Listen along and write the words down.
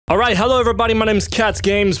Alright, hello everybody, my name is Cats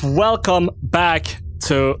Games. Welcome back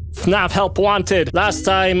to FNAF Help Wanted. Last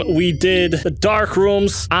time we did the dark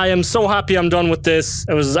rooms. I am so happy I'm done with this.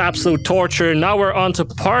 It was absolute torture. Now we're on to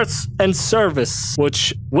parts and service,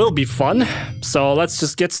 which will be fun. So let's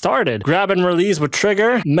just get started. Grab and release with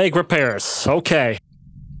trigger, make repairs. Okay.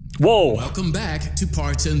 Whoa. Welcome back to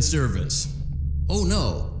parts and service. Oh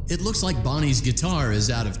no, it looks like Bonnie's guitar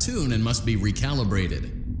is out of tune and must be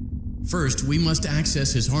recalibrated. First, we must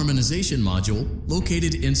access his harmonization module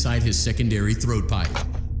located inside his secondary throat pipe.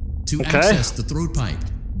 To access the throat pipe,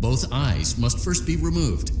 both eyes must first be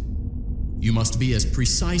removed. You must be as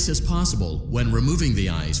precise as possible when removing the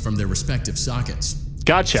eyes from their respective sockets.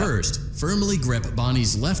 Gotcha. First, firmly grip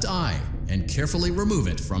Bonnie's left eye and carefully remove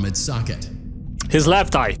it from its socket. His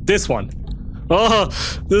left eye, this one. Oh,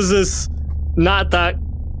 this is not that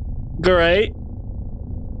great.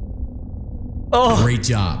 Oh. Great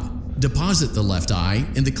job. Deposit the left eye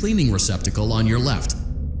in the cleaning receptacle on your left.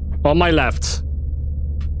 On my left.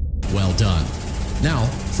 Well done. Now,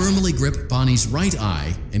 firmly grip Bonnie's right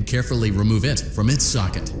eye and carefully remove it from its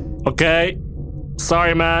socket. Okay.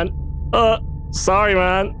 Sorry, man. Sorry,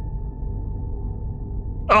 man.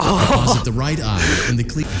 Oh. Deposit the right eye in the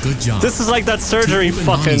Good job. This is like that surgery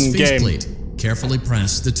fucking game. Plate, carefully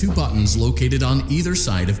press the two buttons located on either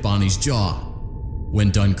side of Bonnie's jaw. When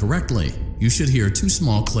done correctly, you should hear two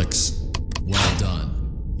small clicks. Well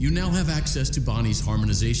done. You now have access to Bonnie's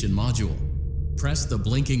harmonization module. Press the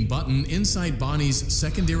blinking button inside Bonnie's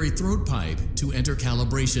secondary throat pipe to enter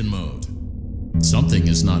calibration mode. Something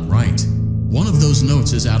is not right. One of those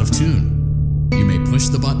notes is out of tune. You may push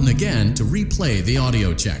the button again to replay the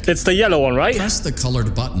audio check. It's the yellow one, right? Press the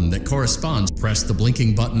colored button that corresponds. Press the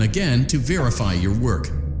blinking button again to verify your work.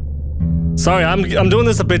 Sorry, I'm doing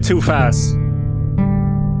this a bit too fast.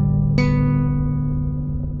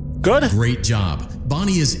 Good? Great job.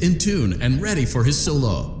 Bonnie is in tune and ready for his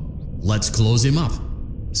solo. Let's close him up.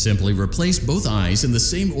 Simply replace both eyes in the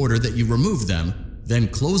same order that you removed them, then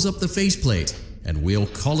close up the faceplate, and we'll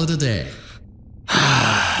call it a day.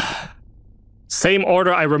 Same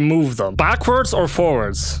order I removed them. Backwards or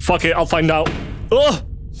forwards? Fuck it, I'll find out. Oh!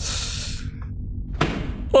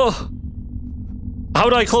 Oh!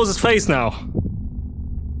 How do I close his face now?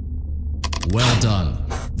 Well done.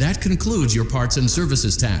 That concludes your parts and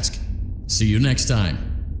services task. See you next time.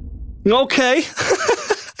 Okay.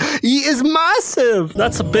 He is massive.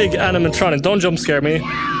 That's a big animatronic. Don't jump scare me.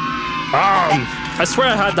 I swear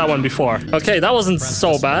I had that one before. Okay, that wasn't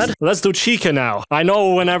so bad. Let's do Chica now. I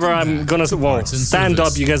know whenever I'm gonna stand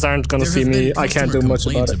up, you guys aren't gonna see me. I can't do much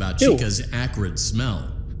about it. About Chica's acrid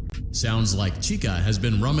smell. Sounds like Chica has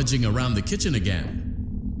been rummaging around the kitchen again.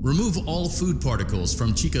 Remove all food particles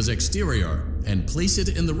from Chica's exterior and place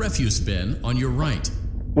it in the refuse bin on your right.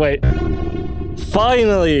 Wait.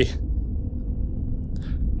 Finally.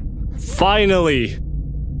 Finally.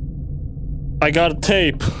 I got a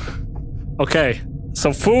tape. Okay.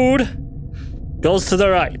 So food goes to the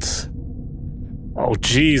right. Oh,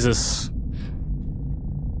 Jesus.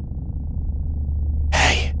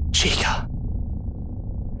 Hey, Chica.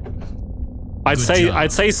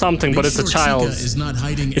 I'd say something, but it's a child.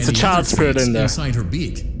 It's a child spirit in there. Inside her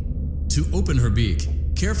beak. To open her beak,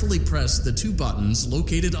 carefully press the two buttons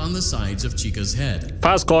located on the sides of Chica's head.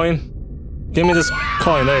 Fast coin. Give me this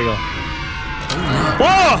coin. There you go.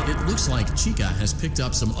 Oh, no. It looks like Chica has picked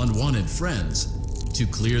up some unwanted friends. To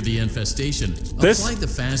clear the infestation, apply the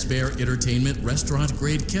Fazbear Entertainment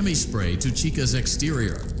restaurant-grade chemi spray to Chica's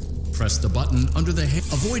exterior. Press the button under the head.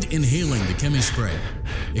 Avoid inhaling the chemi spray.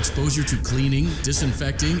 Exposure to cleaning,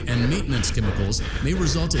 disinfecting, and maintenance chemicals may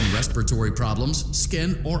result in respiratory problems,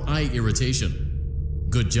 skin, or eye irritation.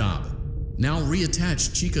 Good job. Now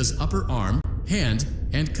reattach Chica's upper arm, hand,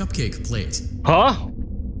 and cupcake plate. Huh?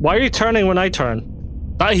 Why are you turning when I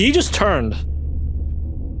turn? He just turned.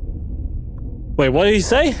 Wait, what did he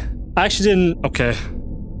say? I actually didn't... Okay.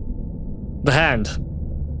 The hand.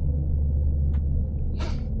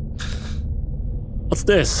 What's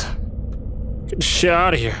this? Get the shit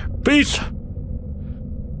out of here. Pizza!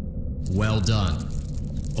 Well done.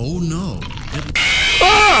 Oh no.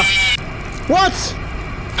 Ah! What?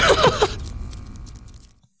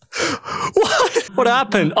 What? What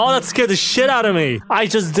happened? Oh, that scared the shit out of me. I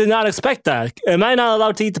just did not expect that. Am I not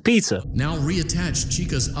allowed to eat the pizza? Now reattach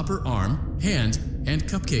Chica's upper arm, hand, and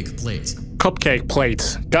cupcake plate. Cupcake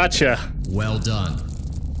plate. Gotcha. Well done.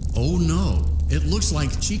 Oh no. It looks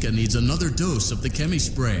like Chica needs another dose of the chemi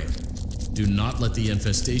spray. Do not let the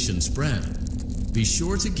infestation spread. Be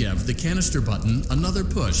sure to give the canister button another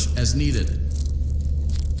push as needed.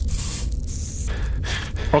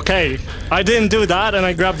 Okay, I didn't do that and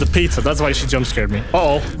I grabbed the pizza. That's why she jump scared me.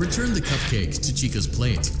 Uh-oh. Return the cupcake to Chica's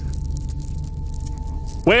plate.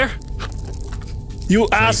 Where? You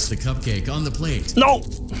Place ass. the cupcake on the plate. No!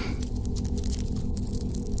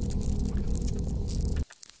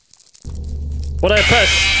 What did I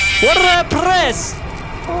press? What did I press?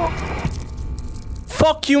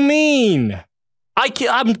 Fuck you mean?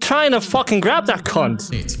 I'm trying to fucking grab that cunt.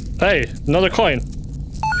 Hey, another coin.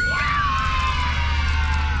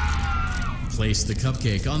 Place the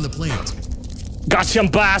cupcake on the plate. Gotcha,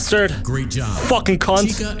 bastard. Great job. Fucking cunt.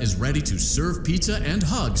 Chica is ready to serve pizza and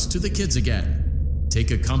hugs to the kids again.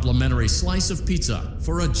 Take a complimentary slice of pizza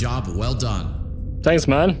for a job well done. Thanks,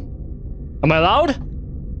 man. Am I allowed?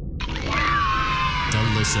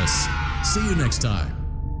 Delicious. See you next time.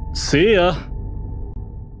 See ya.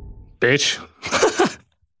 Bitch.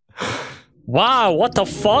 Wow, what the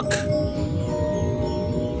fuck?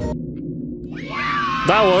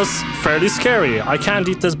 That was fairly scary. I can't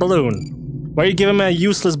eat this balloon. Why are you giving me a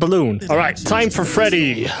useless balloon? Alright, time for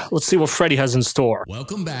Freddy. Let's see what Freddy has in store.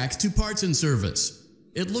 Welcome back to Parts and Service.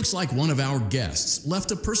 It looks like one of our guests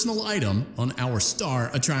left a personal item on our star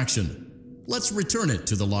attraction. Let's return it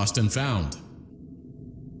to the Lost and Found.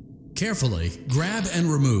 Carefully grab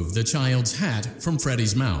and remove the child's hat from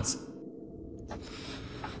Freddy's mouth.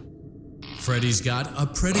 Freddy's got a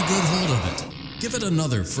pretty good hold of it. Give it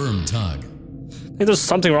another firm tug. I think there's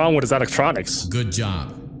something wrong with his electronics. Good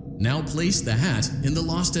job. Now place the hat in the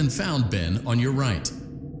Lost and Found bin on your right.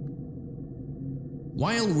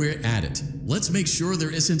 While we're at it, let's make sure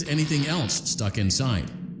there isn't anything else stuck inside.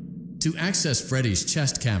 To access Freddy's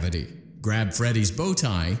chest cavity, grab Freddy's bow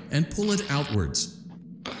tie and pull it outwards.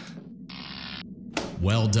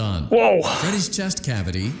 Well done. Whoa. Freddy's chest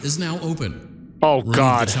cavity is now open. Oh, Remove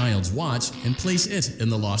God. the child's watch and place it in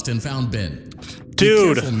the Lost and Found bin.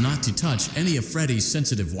 Dude. Be careful not to touch any of Freddy's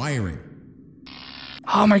sensitive wiring.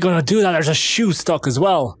 How am I gonna do that? There's a shoe stuck as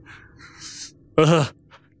well.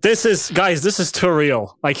 This is, guys, this is too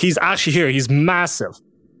real. Like, he's actually here. He's massive.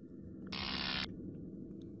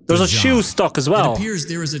 There's a shoe stuck as well. It appears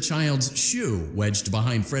there is a child's shoe wedged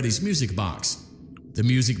behind Freddy's music box. The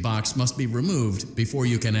music box must be removed before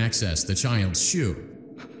you can access the child's shoe.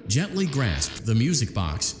 Gently grasp the music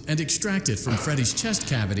box and extract it from Freddy's chest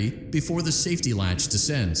cavity before the safety latch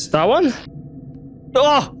descends. That one?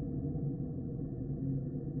 Oh!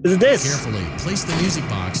 Is it this? Carefully place the music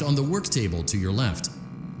box on the work table to your left.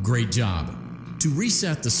 Great job. To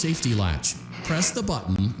reset the safety latch, press the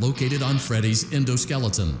button located on Freddy's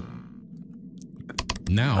endoskeleton.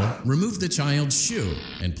 Now, remove the child's shoe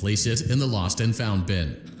and place it in the Lost and Found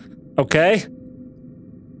bin. Okay.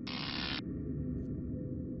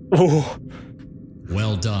 Ooh.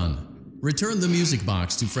 Well done. Return the music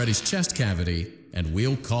box to Freddy's chest cavity, and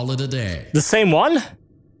we'll call it a day. The same one?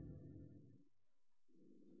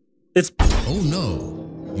 It's... Oh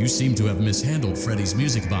no, you seem to have mishandled Freddy's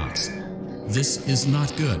music box. This is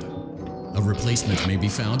not good. A replacement may be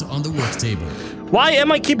found on the work table. Why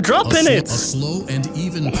am I keep dropping it? A slow and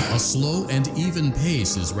even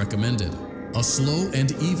pace is recommended. A slow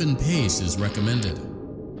and even pace is recommended.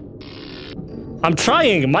 I'm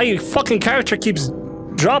trying. My fucking character keeps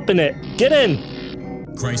dropping it. Get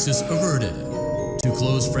in. Crisis averted. To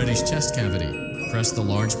close Freddy's chest cavity, press the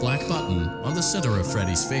large black button on the center of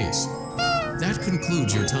Freddy's face. That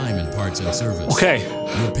concludes your time in Parts and Service. Okay.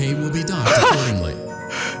 Your pay will be docked accordingly.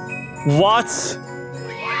 What?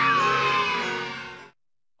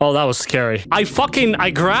 Oh, that was scary. I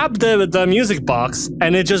grabbed the music box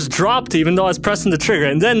and it just dropped even though I was pressing the trigger.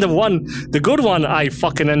 And then the good one I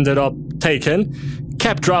fucking ended up taking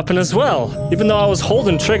kept dropping as well, even though I was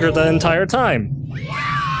holding trigger the entire time.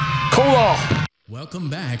 Cool. Welcome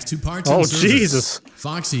back to Parts and Service. Oh, Jesus.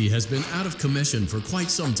 Foxy has been out of commission for quite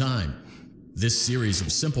some time. This series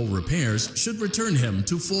of simple repairs should return him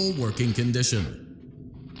to full working condition.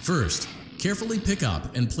 First, carefully pick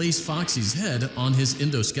up and place Foxy's head on his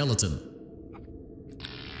endoskeleton.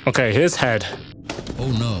 Okay, his head.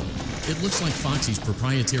 Oh no, it looks like Foxy's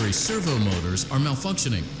proprietary servo motors are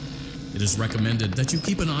malfunctioning. It is recommended that you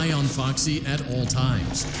keep an eye on Foxy at all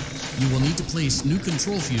times. You will need to place new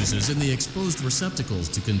control fuses in the exposed receptacles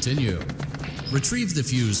to continue. Retrieve the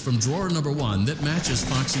fuse from drawer number 1 that matches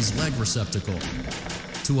Foxy's leg receptacle.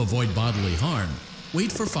 To avoid bodily harm,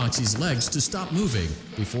 wait for Foxy's legs to stop moving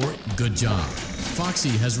before... Good job. Foxy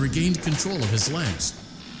has regained control of his legs.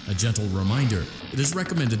 A gentle reminder, it is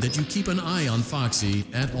recommended that you keep an eye on Foxy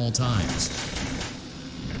at all times.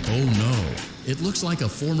 Oh no. It looks like a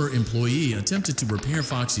former employee attempted to repair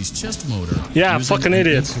Foxy's chest motor Yeah, using fucking an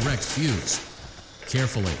idiots. incorrect fuse.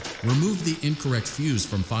 Carefully, remove the incorrect fuse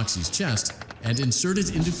from Foxy's chest and insert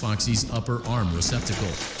it into Foxy's upper arm receptacle.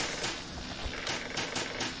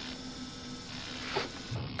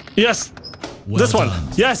 Yes. Well this one. done.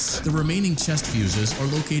 Yes. The remaining chest fuses are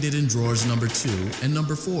located in drawers number 2 and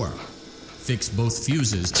number 4. Fix both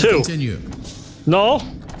fuses to continue. No.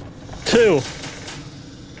 2.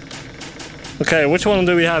 Okay, which one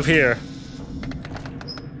do we have here?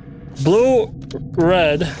 Blue,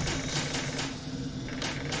 red.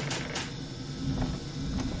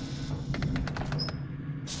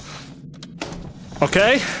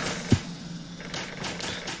 Okay.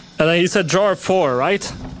 And then you said drawer 4, right?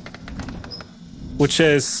 Which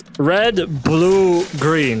is red, blue,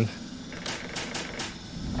 green.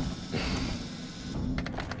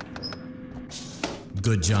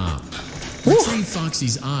 Good job. Retrieve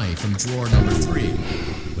Foxy's eye from drawer number 3.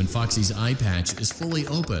 When Foxy's eye patch is fully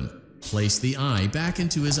open, place the eye back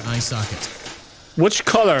into his eye socket. Which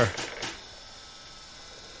color?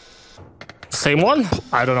 Same one?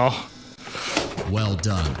 I don't know. Well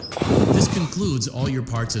done. This concludes all your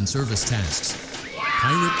parts and service tasks.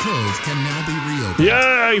 Pirate Cove can now be reopened.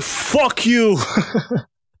 Yay! Fuck you!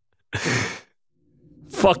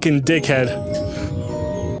 Fucking dickhead.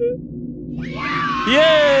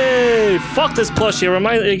 Yay! Fuck this plushie.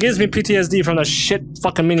 It gives me PTSD from that shit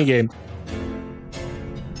fucking minigame.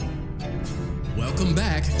 Welcome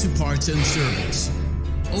back to Parts and Service.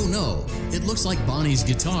 Oh no, it looks like Bonnie's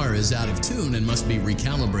guitar is out of tune and must be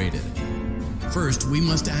recalibrated. First, we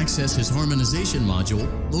must access his harmonization module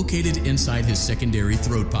located inside his secondary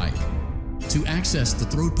throat pipe. To access the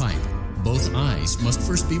throat pipe, both eyes must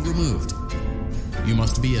first be removed. You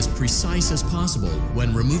must be as precise as possible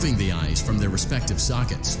when removing the eyes from their respective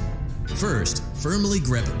sockets. First, firmly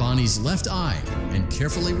grip Bonnie's left eye and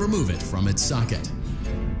carefully remove it from its socket.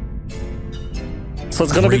 So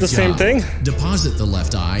it's gonna be the same thing? Deposit the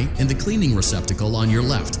left eye in the cleaning receptacle on your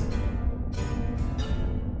left.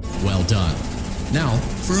 Well done. Now,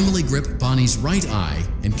 firmly grip Bonnie's right eye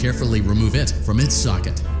and carefully remove it from its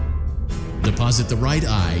socket. Deposit the right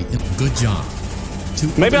eye. Good job.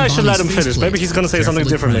 Maybe I should let him finish. Maybe he's gonna say something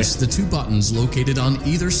differently. Press the 2 buttons located on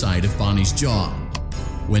either side of Bonnie's jaw.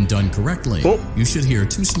 When done correctly, you should hear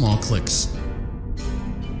 2 small clicks.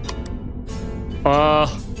 Well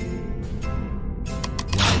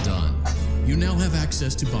done. You now have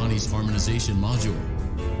access to Bonnie's harmonization module.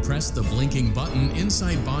 Press the blinking button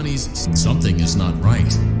inside Bonnie's. Something is not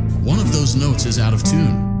right. One of those notes is out of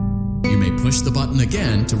tune. You may push the button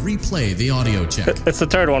again to replay the audio check. It's the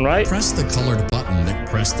third one, right? Press the colored button.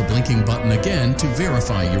 Press the blinking button again to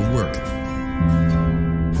verify your work.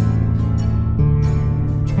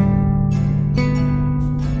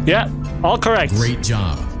 Yeah, all correct. Great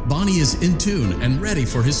job. Bonnie is in tune and ready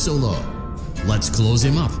for his solo. Let's close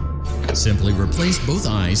him up. Simply replace both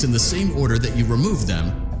eyes in the same order that you removed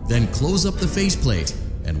them, then close up the faceplate,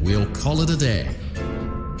 and we'll call it a day.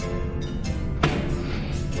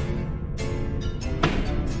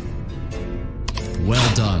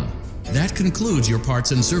 Well done. That concludes your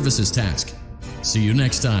parts and services task. See you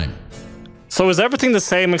next time. So is everything the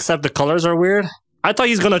same except the colors are weird? I thought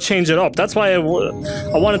he's gonna change it up. That's why I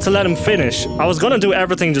wanted to let him finish. I was gonna do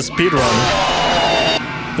everything just speedrun.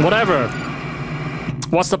 Whatever.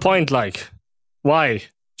 What's the point, like? Why?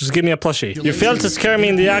 Just give me a plushie. You failed to scare me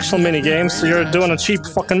in the actual minigame, so you're doing a cheap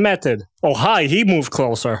fucking method. Oh, hi, he moved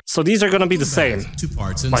closer. So these are gonna be the same, to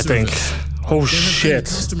parts and I think. Oh, there have shit.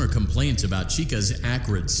 been customer complaints about Chica's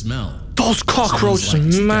acrid smell. Those cockroaches, Someone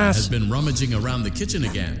like Chica mass. has been rummaging around the kitchen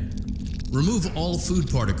again. Remove all food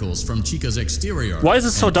particles from Chica's exterior. Why is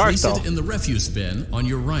it so dark, place though? it in the refuse bin on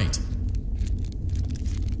your right.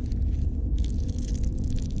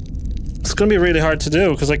 It's gonna be really hard to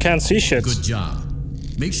do, because I can't see shit. Good job.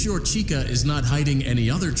 Make sure Chica is not hiding any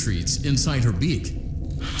other treats inside her beak.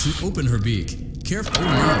 To open her beak, careful. Oh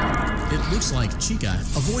no. It looks like Chica.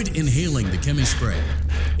 Avoid inhaling the chemi spray.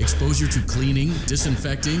 Exposure to cleaning,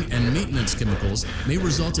 disinfecting, and maintenance chemicals may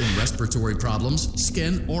result in respiratory problems,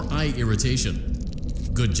 skin, or eye irritation.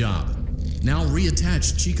 Good job. Now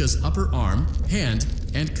reattach Chica's upper arm, hand,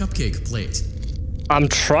 and cupcake plate. I'm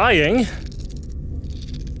trying.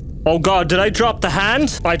 Oh god, did I drop the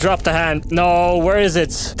hand? I dropped the hand. No, where is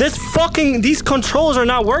it? These controls are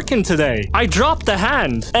not working today. I dropped the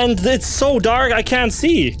hand, and it's so dark I can't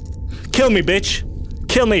see. Kill me, bitch.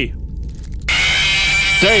 Kill me.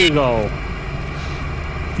 There you go.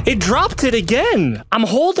 It dropped it again. I'm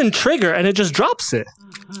holding trigger and it just drops it.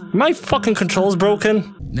 My fucking control's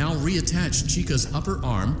broken. Now reattach Chica's upper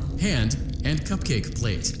arm, hand, and cupcake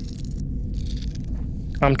plate.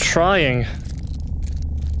 I'm trying.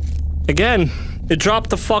 Again, it dropped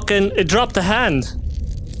the hand.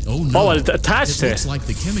 Oh no, Oh, it attached it it. looks like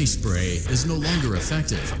the chemi spray is no longer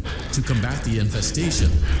effective. To combat the infestation,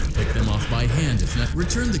 pick them off by hand if not.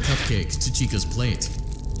 Return the cupcake to Chica's plate.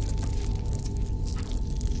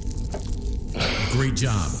 Great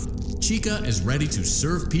job. Chica is ready to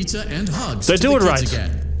serve pizza and hugs They to do the it kids right.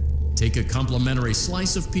 again. Take a complimentary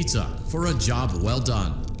slice of pizza for a job well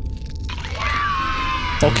done.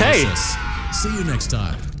 Okay. Delicious. See you next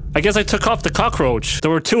time. I guess I took off the cockroach.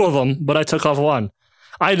 There were 2 of them, but I took off 1.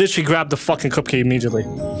 I literally grabbed the fucking cupcake immediately.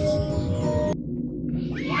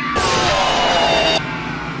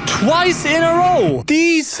 Twice in a row!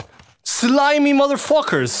 These slimy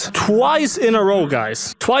motherfuckers. Twice in a row,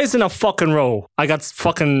 guys. Twice in a fucking row. I got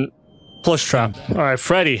fucking plush trap. Alright,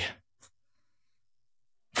 Freddy.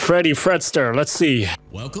 Freddy Fredster, let's see.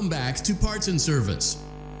 Welcome back to Parts and Service.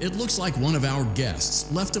 It looks like one of our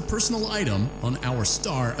guests left a personal item on our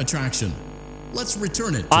star attraction. Let's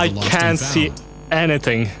return it to I the lost can't and see found.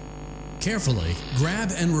 anything. Carefully,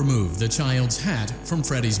 grab and remove the child's hat from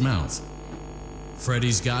Freddy's mouth.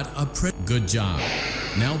 Freddy's got a good job.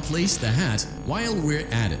 Now place the hat while we're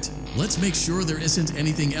at it. Let's make sure there isn't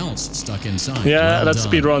anything else stuck inside. Yeah, Well let's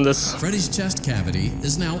done. speedrun this. Freddy's chest cavity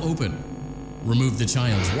is now open. Remove the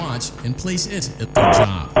child's watch and place it at the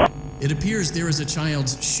job. It appears there is a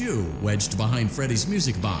child's shoe wedged behind Freddy's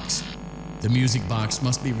music box. The music box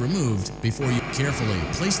must be removed before you carefully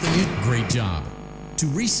place the Great job. To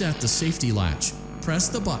reset the safety latch, press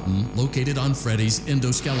the button located on Freddy's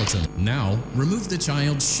endoskeleton. Now, remove the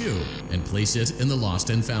child's shoe and place it in the lost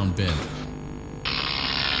and found bin.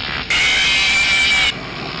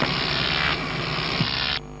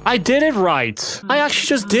 I did it right. I actually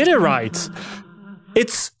just did it right.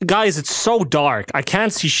 Guys, it's so dark. I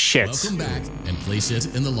can't see shit. Welcome back and place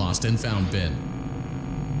it in the lost and found bin.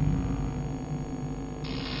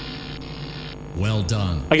 Well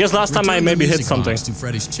done. I guess last time I Return the maybe hit music something. box to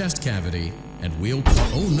Freddy's chest cavity and we'll...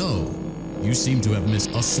 Oh no. You seem to have missed.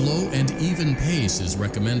 A slow and even pace is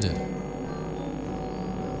recommended.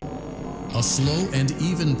 A slow and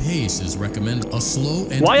even pace is recommended. A slow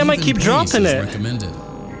and Why am I even keep pace dropping is it? recommended.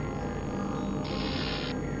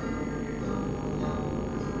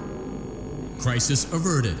 Crisis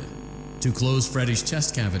averted. To close Freddy's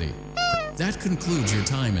chest cavity. That concludes your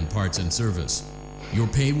time in Parts and Service. Your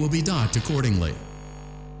pay will be docked accordingly.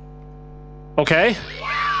 Okay.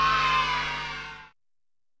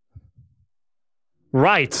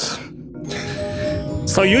 Right.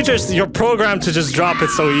 So you're programmed to just drop it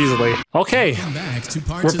so easily. Okay. Welcome back to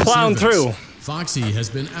Parts We're and plowing Service. through. Foxy has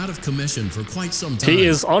been out of commission for quite some time. He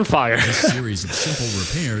is on fire. This series of simple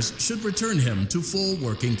repairs should return him to full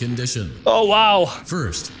working condition. Oh, wow.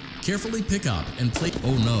 First, carefully pick up and place...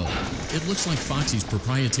 Oh no, it looks like Foxy's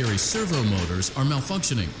proprietary servo motors are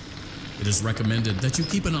malfunctioning. It is recommended that you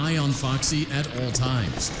keep an eye on Foxy at all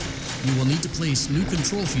times. You will need to place new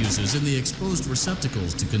control fuses in the exposed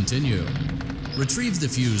receptacles to continue. Retrieve the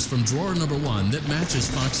fuse from drawer number 1 that matches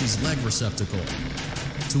Foxy's leg receptacle.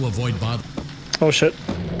 To avoid bother... Oh, shit.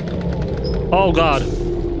 Oh, God.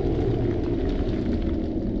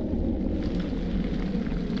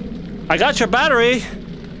 I got your battery.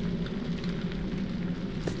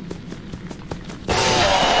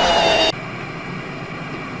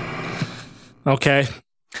 Okay.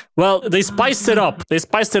 Well, they spiced it up. They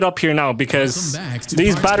spiced it up here now because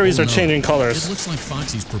these batteries are changing colors. It looks like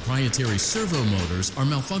Foxy's proprietary servo motors are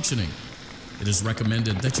malfunctioning. It is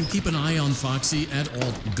recommended that you keep an eye on Foxy at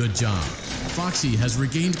all. Good job. Foxy has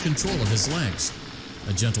regained control of his legs.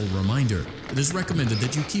 A gentle reminder, it is recommended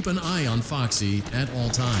that you keep an eye on Foxy at all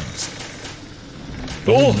times.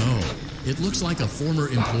 Oh no, it looks like a former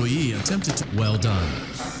employee attempted to... Well done.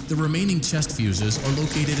 The remaining chest fuses are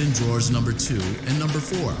located in drawers number 2 and number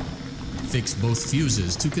 4. Fix both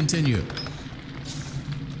fuses to continue.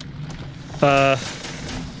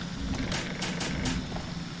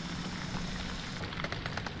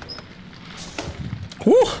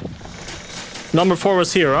 Whew. Number 4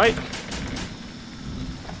 was here, right?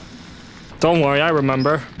 Don't worry, I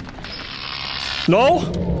remember.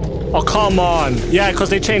 No? Oh, come on. Yeah, because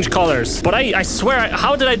they changed colors. But I swear,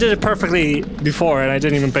 how did I did it perfectly before and I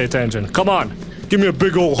didn't even pay attention? Come on. Give me a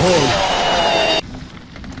big old hug.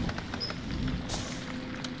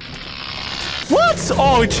 What?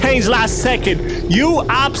 Oh, it changed last second. You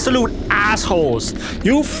absolute assholes.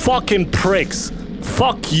 You fucking pricks.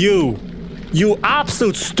 Fuck you. You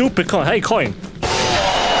absolute stupid coin. Hey, coin.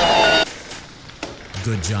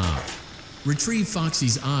 Good job. Retrieve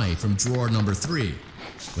Foxy's eye from drawer number 3.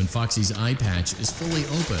 When Foxy's eye patch is fully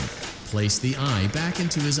open, place the eye back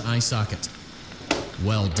into his eye socket.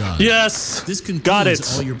 Well done. Yes. This Got it.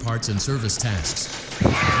 concludes all your parts and service tasks.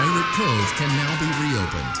 Pirate Cove can now be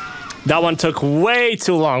reopened. That one took way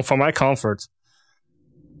too long for my comfort.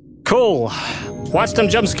 Cool. Watch them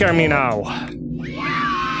jump scare me now.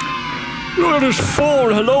 Look at this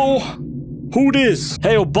phone, hello? Who this?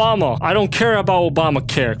 Hey, Obama. I don't care about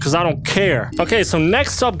Obamacare, because I don't care. Okay, so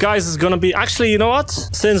next up, guys, is gonna be... Actually, you know what?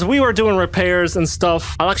 Since we were doing repairs and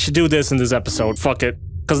stuff, I'll actually do this in this episode. Fuck it.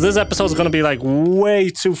 Because this episode is gonna be, like, way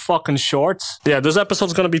too fucking short. Yeah, this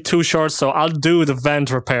episode's gonna be too short, so I'll do the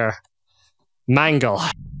vent repair. Mangle.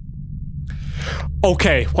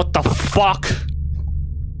 Okay, what the fuck?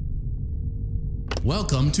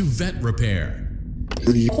 Welcome to Vent Repair.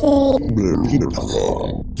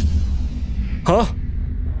 Huh?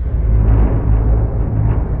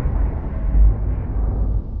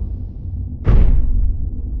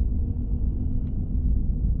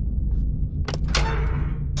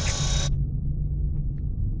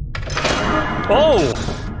 Oh!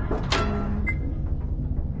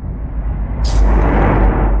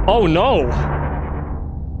 Oh no!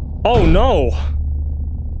 Oh no!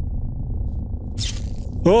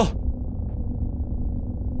 Oh!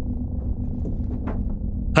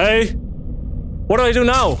 Hey! What do I do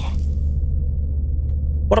now?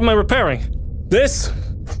 What am I repairing? This?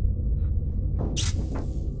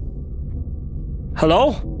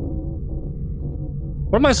 Hello?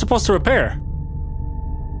 What am I supposed to repair?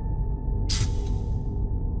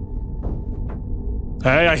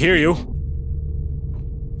 Hey, I hear you.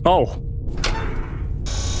 Oh.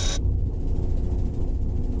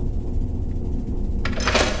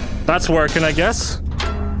 That's working, I guess.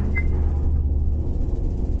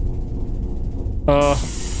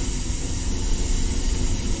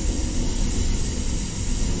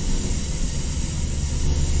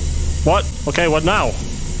 What? Okay, what now?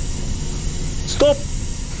 Stop!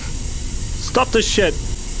 Stop this shit!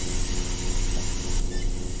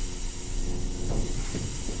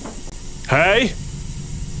 Hey!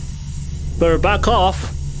 Better back off.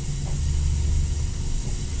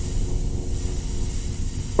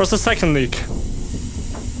 Where's the second leak?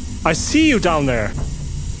 I see you down there.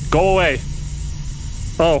 Go away.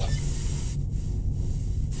 Oh.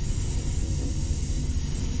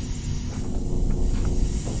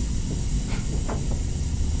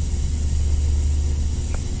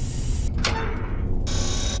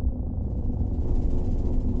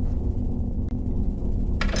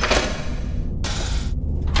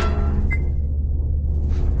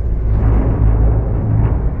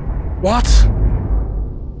 What?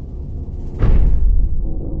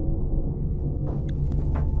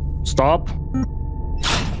 Stop.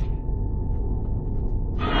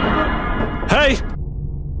 Hey!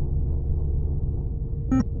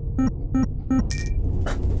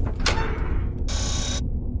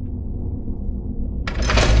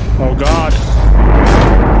 Oh God.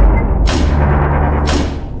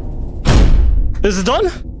 Is it done?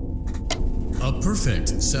 A perfect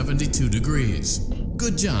 72 degrees.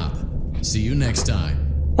 Good job. See you next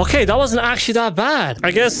time. Okay, that wasn't actually that bad.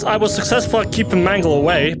 I guess I was successful at keeping Mangle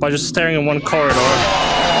away by just staring in one corridor.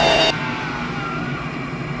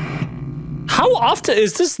 How often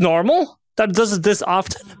is this normal? That does it this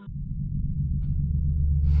often?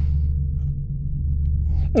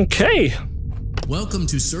 Okay. Welcome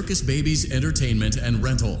to Circus Baby's Entertainment and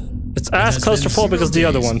Rental. It's as claustrophobic as the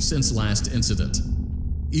other one. Since last incident.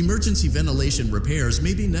 Emergency ventilation repairs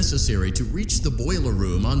may be necessary to reach the boiler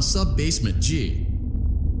room on sub-basement G.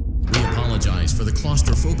 We apologize for the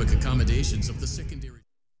claustrophobic accommodations of the secondary...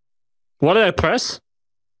 What did I press?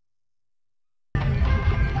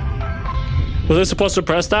 Was I supposed to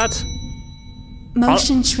press that?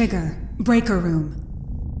 Motion trigger. Breaker room.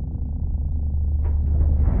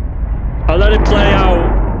 I'll let it play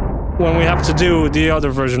out when we have to do the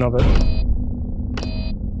other version of it.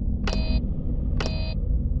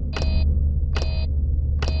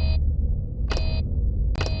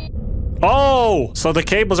 Oh, so the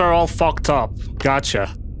cables are all fucked up.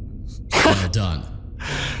 Gotcha. Well done.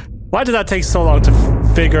 Why did that take so long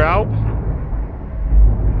to figure out?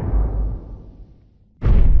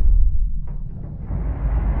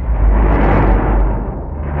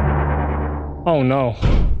 Oh no.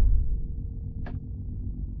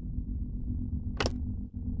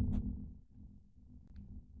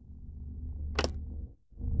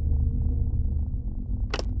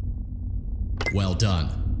 Well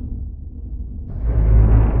done.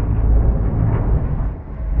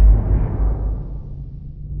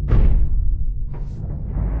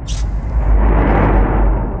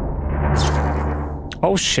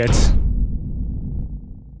 Oh shit.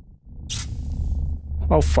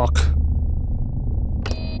 Oh fuck.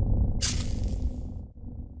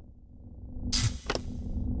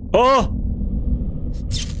 Oh!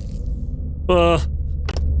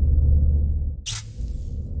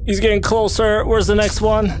 He's getting closer. Where's the next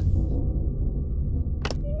one?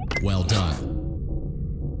 Well done.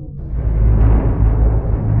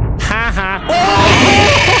 Haha.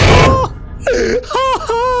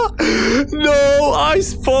 No, I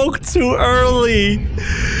spoke too early.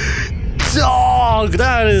 Dog,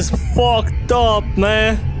 that is fucked up,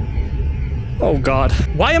 man. Oh god.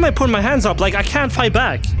 Why am I putting my hands up? Like, I can't fight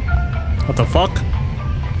back. What the fuck?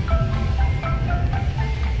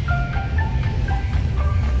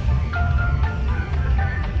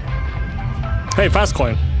 Hey, fast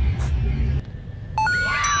coin.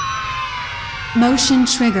 Motion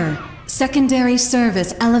trigger. Secondary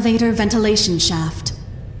service elevator ventilation shaft.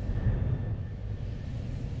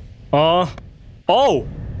 Oh.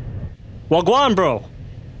 Wagwan, bro.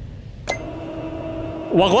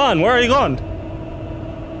 Wagwan, where are you going?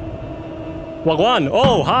 Wagwan,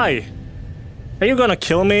 oh, hi. Are you gonna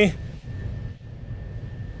kill me?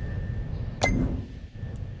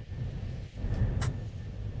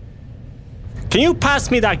 Can you pass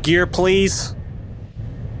me that gear, please?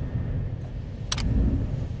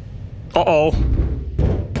 Uh-oh.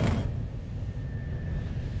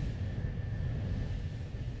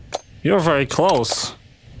 You're very close.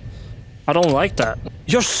 I don't like that.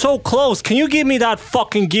 You're so close. Can you give me that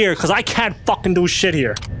fucking gear? Because I can't fucking do shit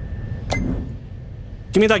here.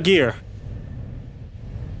 Give me that gear.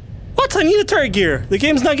 What? I need a third gear. The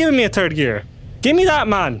game's not giving me a third gear. Give me that,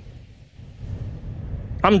 man.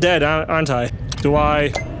 I'm dead, aren't I? Do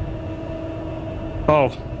I?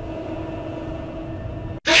 Oh.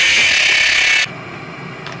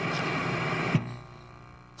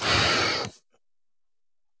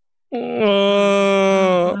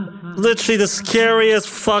 Literally the scariest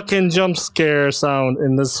fucking jump scare sound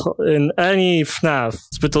in any FNAF.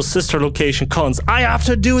 It's with those sister location cons. I have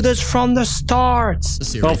to do this from the start.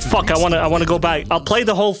 Oh fuck! I wanna go back. I'll play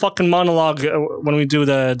the whole fucking monologue when we do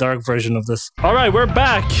the dark version of this. All right, we're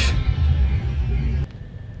back.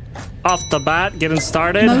 Off the bat, getting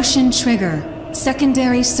started. Motion trigger.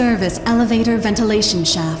 Secondary service elevator ventilation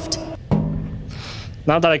shaft.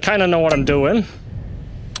 Now that I kind of know what I'm doing.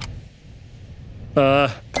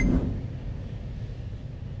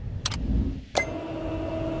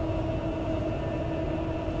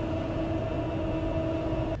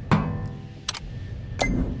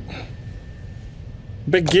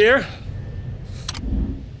 Big gear.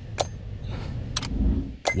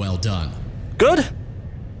 Well done. Good.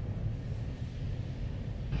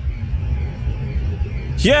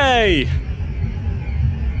 Yay!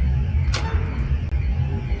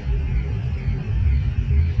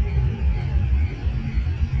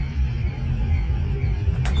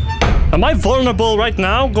 Am I vulnerable right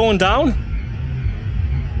now, going down?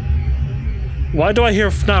 Why do I hear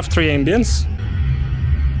FNAF 3 ambience?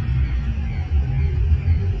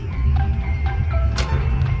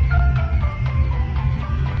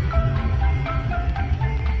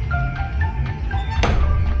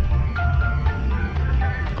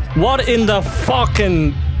 What in the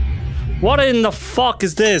fuck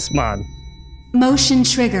is this, man? Motion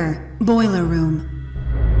trigger. Boiler room.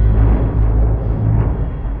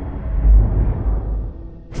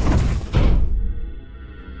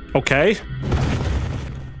 Okay.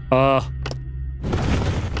 Well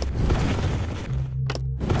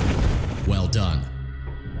done.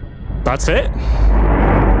 That's it?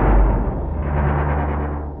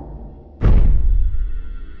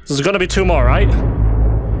 There's gonna be 2 more, right?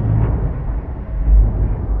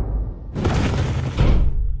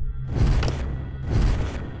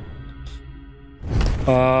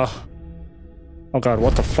 Oh god,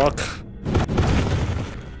 what the fuck?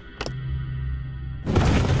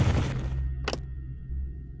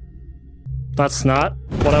 That's not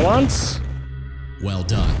what I want. Well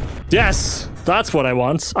done. Yes, that's what I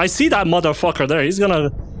want. I see that motherfucker there. He's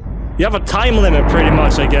gonna... You have a time limit pretty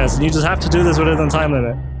much, I guess. And you just have to do this within the time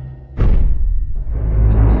limit.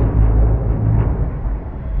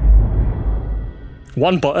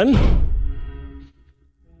 One button.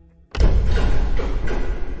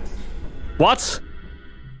 What?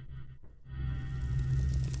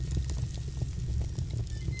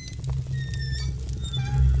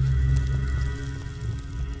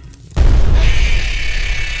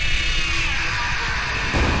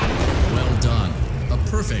 Well done. A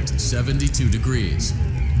perfect 72 degrees.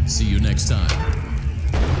 See you next time.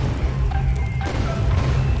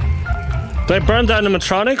 Did I burn that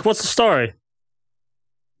animatronic? What's the story?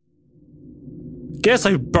 Guess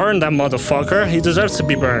I burned that motherfucker. He deserves to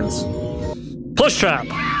be burned. Push trap.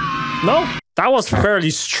 No, that was fairly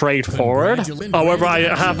straightforward. However,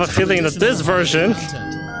 I have a feeling that this version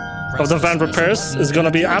of the van repairs is gonna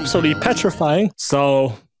be absolutely petrifying.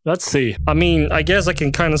 So Let's see. I mean, I guess I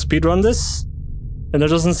can kind of speedrun this. And there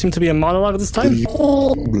doesn't seem to be a monologue this time.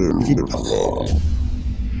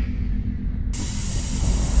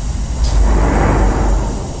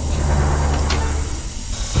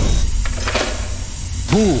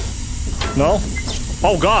 Ooh. No?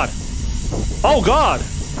 Oh god. Oh god!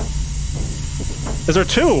 Is there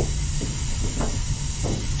two?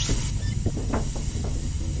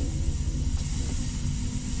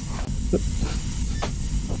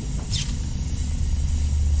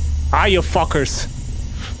 Ah, you fuckers.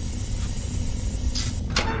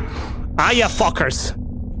 Ah, you fuckers.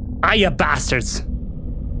 Ah, you bastards.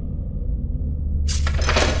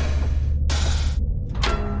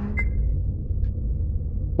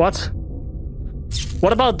 What?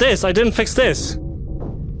 What about this? I didn't fix this.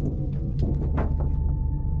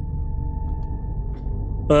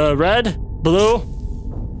 Red, blue,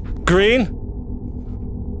 green.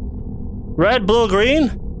 Red, blue, green.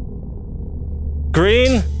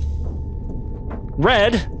 Green.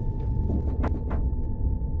 Red.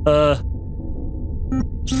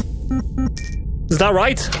 Is that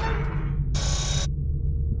right?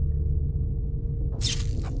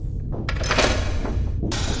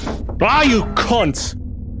 Ah, you cunt!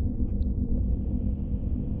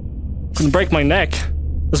 Gonna break my neck.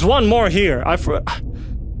 There's one more here.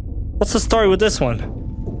 What's the story with this one?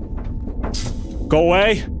 Go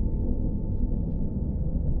away.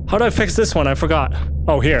 How do I fix this one? I forgot.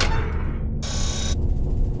 Oh, here.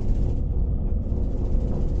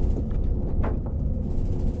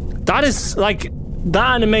 That is like,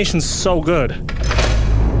 that animation's so good.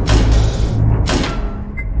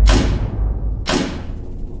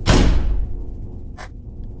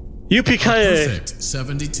 Yippee-ki-yay. Perfect.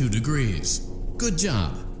 72 degrees. Good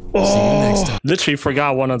job. Oh, see you next time. Literally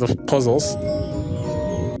forgot one of the puzzles.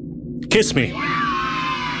 Kiss me.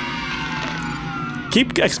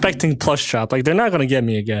 Keep expecting plush trap. Like, they're not gonna get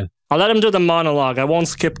me again. I'll let him do the monologue. I won't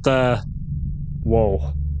skip the...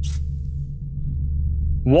 Whoa.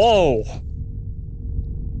 Whoa.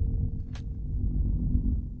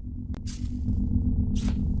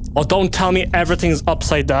 Oh, don't tell me everything's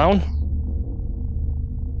upside down.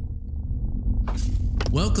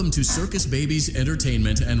 Welcome to Circus Baby's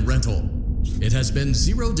Entertainment and Rental. It has been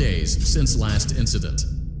 0 days since last incident.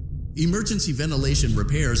 Emergency ventilation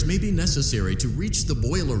repairs may be necessary to reach the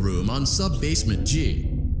boiler room on sub-basement G.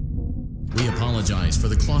 We apologize for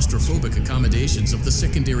the claustrophobic accommodations of the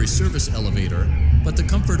secondary service elevator, but the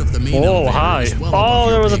comfort of the main elevator hi. is well above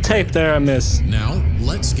there your was a pay tape grade. there I missed. Now,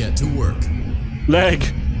 let's get to work.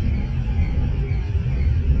 Leg.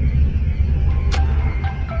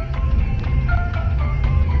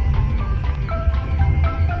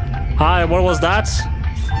 Hi, what was that?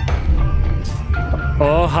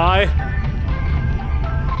 Oh, hi.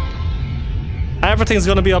 Everything's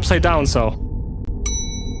gonna be upside down, so.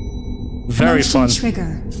 Very Motion fun.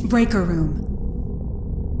 trigger. Breaker room.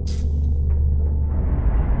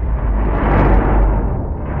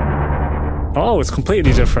 Oh, it's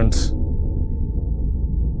completely different.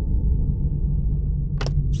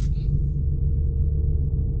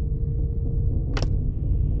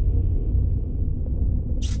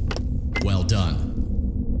 Well done.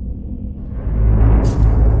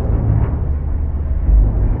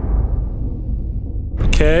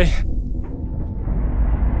 Okay.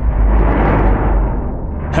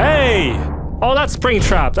 Hey! Oh, that's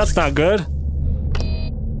Springtrap. That's not good.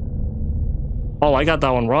 Oh, I got that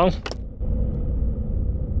one wrong.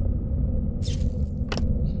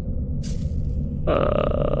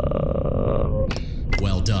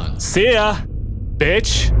 Well done. See ya,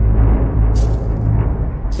 bitch.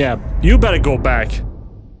 Yeah, you better go back.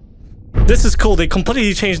 This is cool. They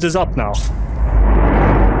completely changed this up now.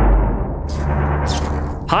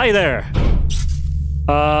 Hi there.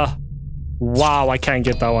 Wow, I can't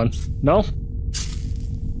get that one. No?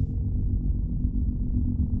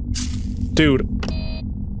 Dude.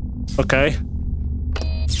 Okay.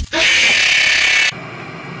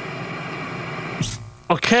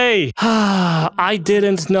 Okay. I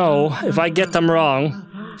didn't know if I get them wrong,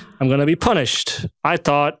 I'm gonna be punished. I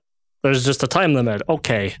thought there's just a time limit.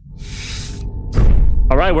 Okay.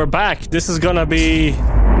 Alright, we're back. This is gonna be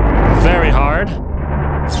very hard.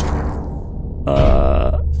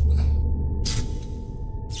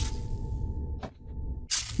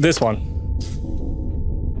 This one.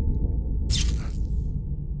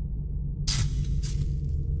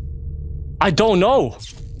 I don't know.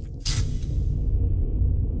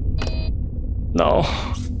 No.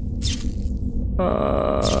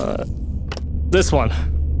 This one.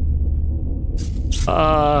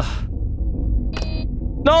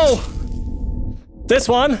 No! This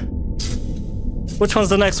one? Which one's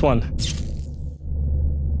the next one?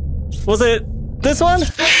 Was it this one?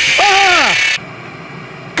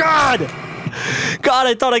 Ah! God! God,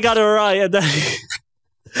 I thought I got it right, and then...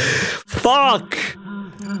 Fuck!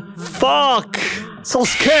 Fuck! So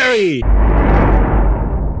scary!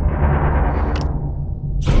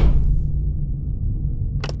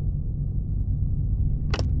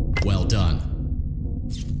 Well done.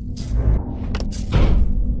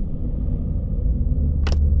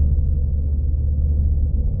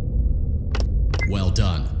 Well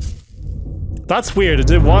done. That's weird. It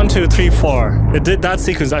did 1, 2, 3, 4. It did that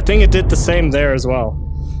sequence. I think it did the same there as well.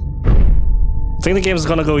 I think the game's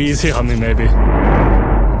gonna go easy on me, maybe.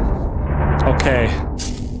 Okay.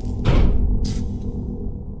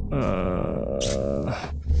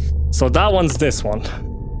 So that one's this one.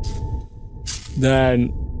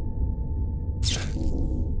 Then...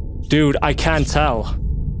 Dude, I can't tell.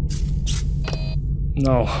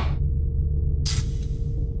 No.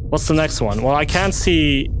 What's the next one? Well, I can't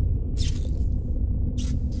see...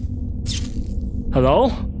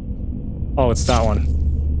 Hello? Oh, it's that one.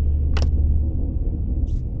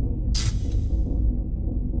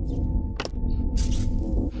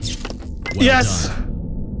 Well yes! done.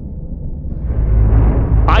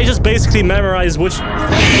 I just basically memorized which...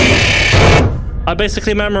 I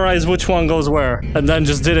basically memorized which one goes where, and then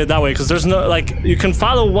just did it that way, because there's no, like, you can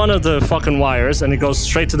follow one of the fucking wires, and it goes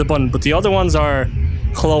straight to the button, but the other ones are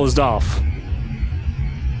closed off.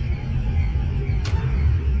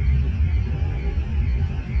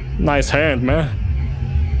 Nice hand, man.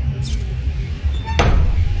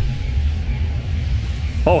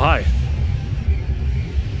 Oh, hi.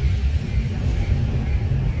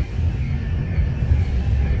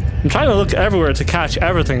 I'm trying to look everywhere to catch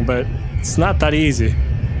everything, but it's not that easy.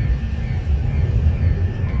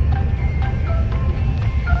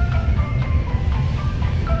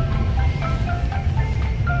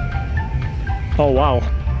 Oh, wow.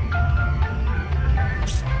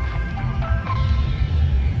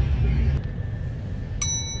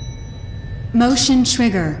 Motion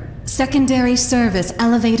trigger. Secondary service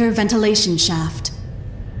elevator ventilation shaft.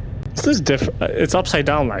 This is different. It's upside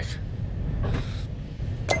down, like.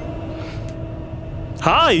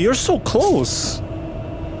 Hi, you're so close.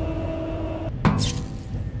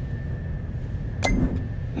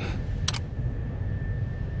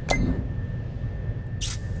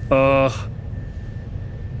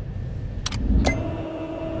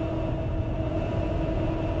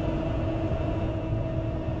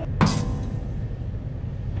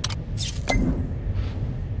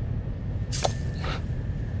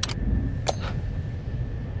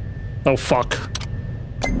 Oh, fuck.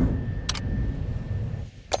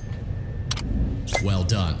 Well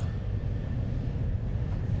done.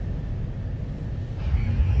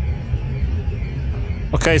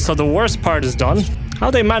 Okay, so the worst part is done.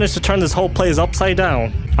 How they managed to turn this whole place upside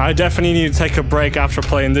down? I definitely need to take a break after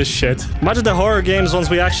playing this shit. Imagine the horror games once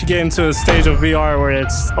we actually get into a stage of VR where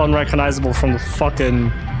it's unrecognizable from the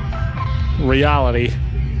fucking reality.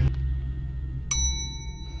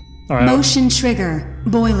 All right. Motion trigger.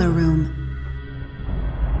 Boiler room.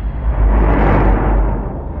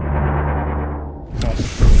 Oh,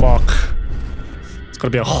 fuck. It's gonna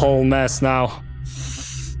be a whole mess now.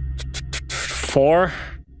 4?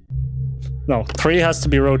 No, 3 has to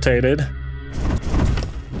be rotated.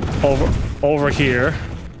 Over here.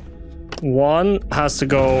 1 has to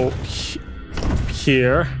go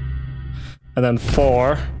here. And then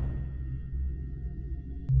 4.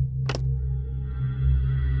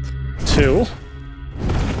 2.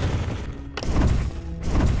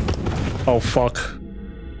 Oh, fuck.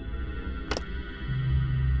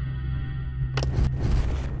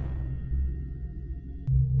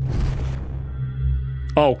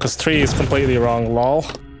 Oh, because 3 is completely wrong, lol.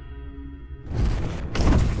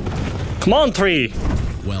 Come on, 3!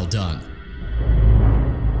 Well done.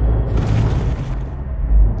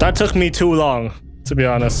 That took me too long, to be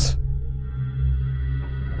honest.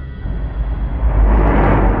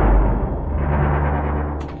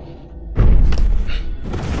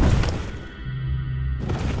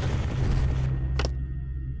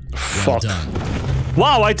 Well Fuck. done.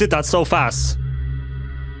 Wow, I did that so fast.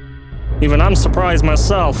 Even I'm surprised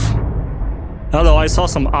myself. Although I saw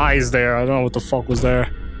some eyes there. I don't know what the fuck was there.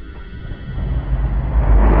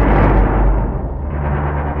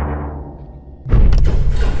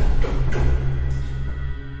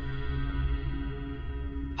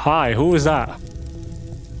 Hi, who is that?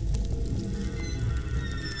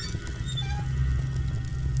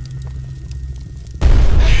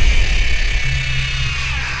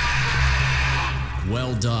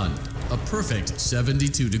 Well done. A perfect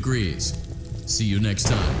 72 degrees. See you next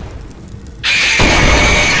time.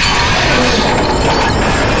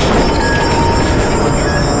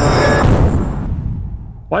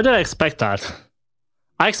 Why did I expect that?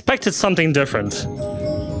 I expected something different.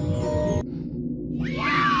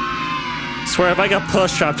 Swear if I got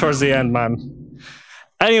push trapped towards the end, man.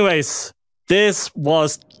 Anyways, this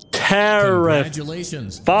was terrifying.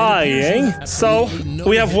 So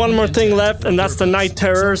we have one more thing left, and that's the night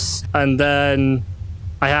terrors, and then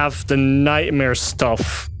I have the nightmare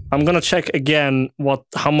stuff. I'm gonna check again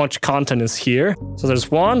how much content is here. So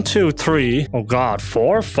there's 1, 2, 3, oh god,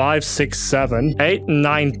 4, 5, 6, 7, 8,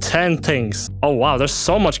 9, 10 things. Oh wow, there's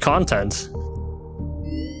so much content.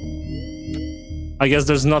 I guess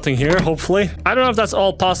there's nothing here, hopefully. I don't know if that's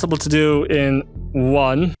all possible to do in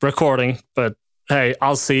one recording, but hey,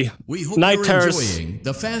 I'll see. We hope Night you're terrors. enjoying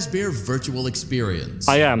the Fazbear virtual experience.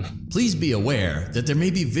 I am. Please be aware that there may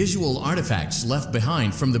be visual artifacts left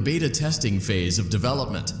behind from the beta testing phase of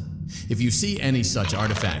development. If you see any such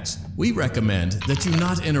artifacts, we recommend that you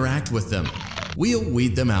not interact with them. We'll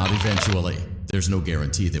weed them out eventually. There's no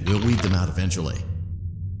guarantee that we'll weed them out eventually.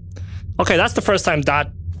 Okay, that's the first time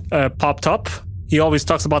that popped up. He always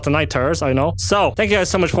talks about the night terrors, I know. So, thank you guys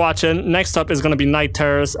so much for watching. Next up is going to be night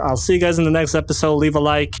terrors. I'll see you guys in the next episode. Leave a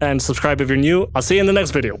like and subscribe if you're new. I'll see you in the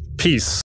next video. Peace.